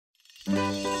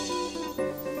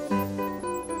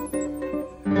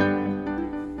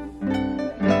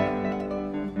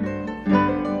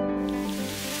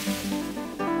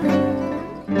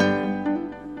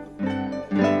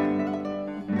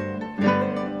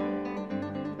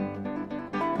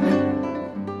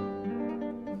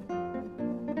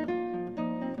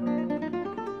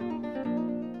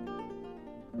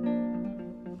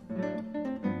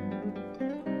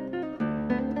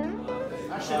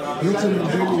Hilton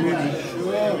is really ready.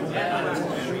 Okay, how are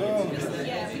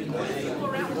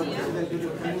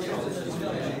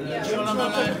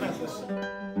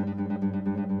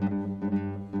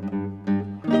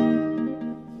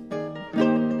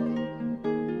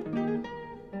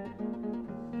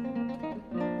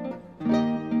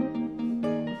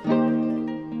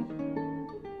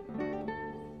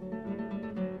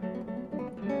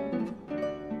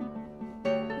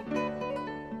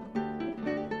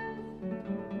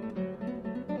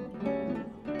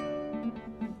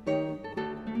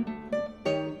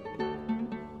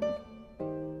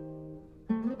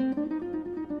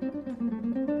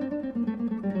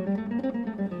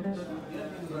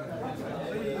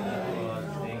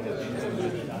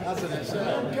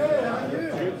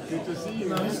you? Good to see you.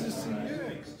 Nice to see you. To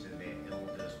their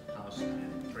elders, past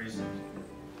and present.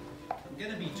 I'm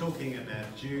going to be talking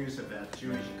about Jews, about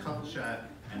Jewish culture,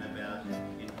 and about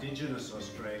Indigenous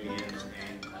Australians,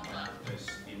 and about this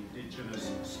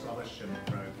Indigenous Scholarship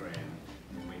Program,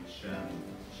 which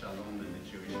Shalom and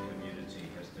the Jewish community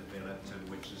has developed, and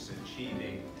which is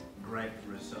achieving great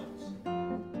results.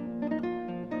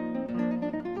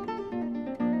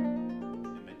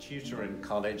 Tutor in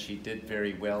college, he did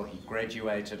very well. He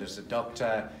graduated as a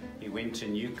doctor. He went to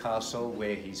Newcastle,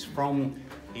 where he's from.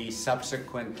 He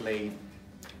subsequently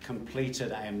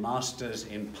completed a master's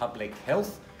in public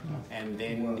health, and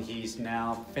then he's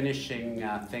now finishing,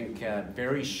 I think,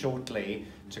 very shortly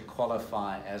to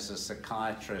qualify as a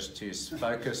psychiatrist who's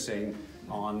focusing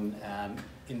on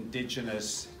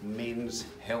Indigenous men's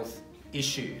health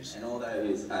issues. And all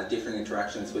those different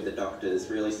interactions with the doctors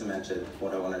really cemented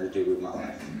what I wanted to do with my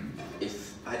life.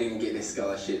 If I didn't get this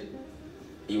scholarship,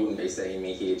 you wouldn't be seeing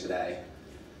me here today.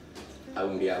 I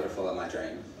wouldn't be able to follow my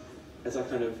dream. As I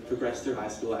kind of progressed through high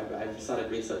school, I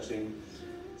started researching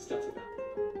stuff about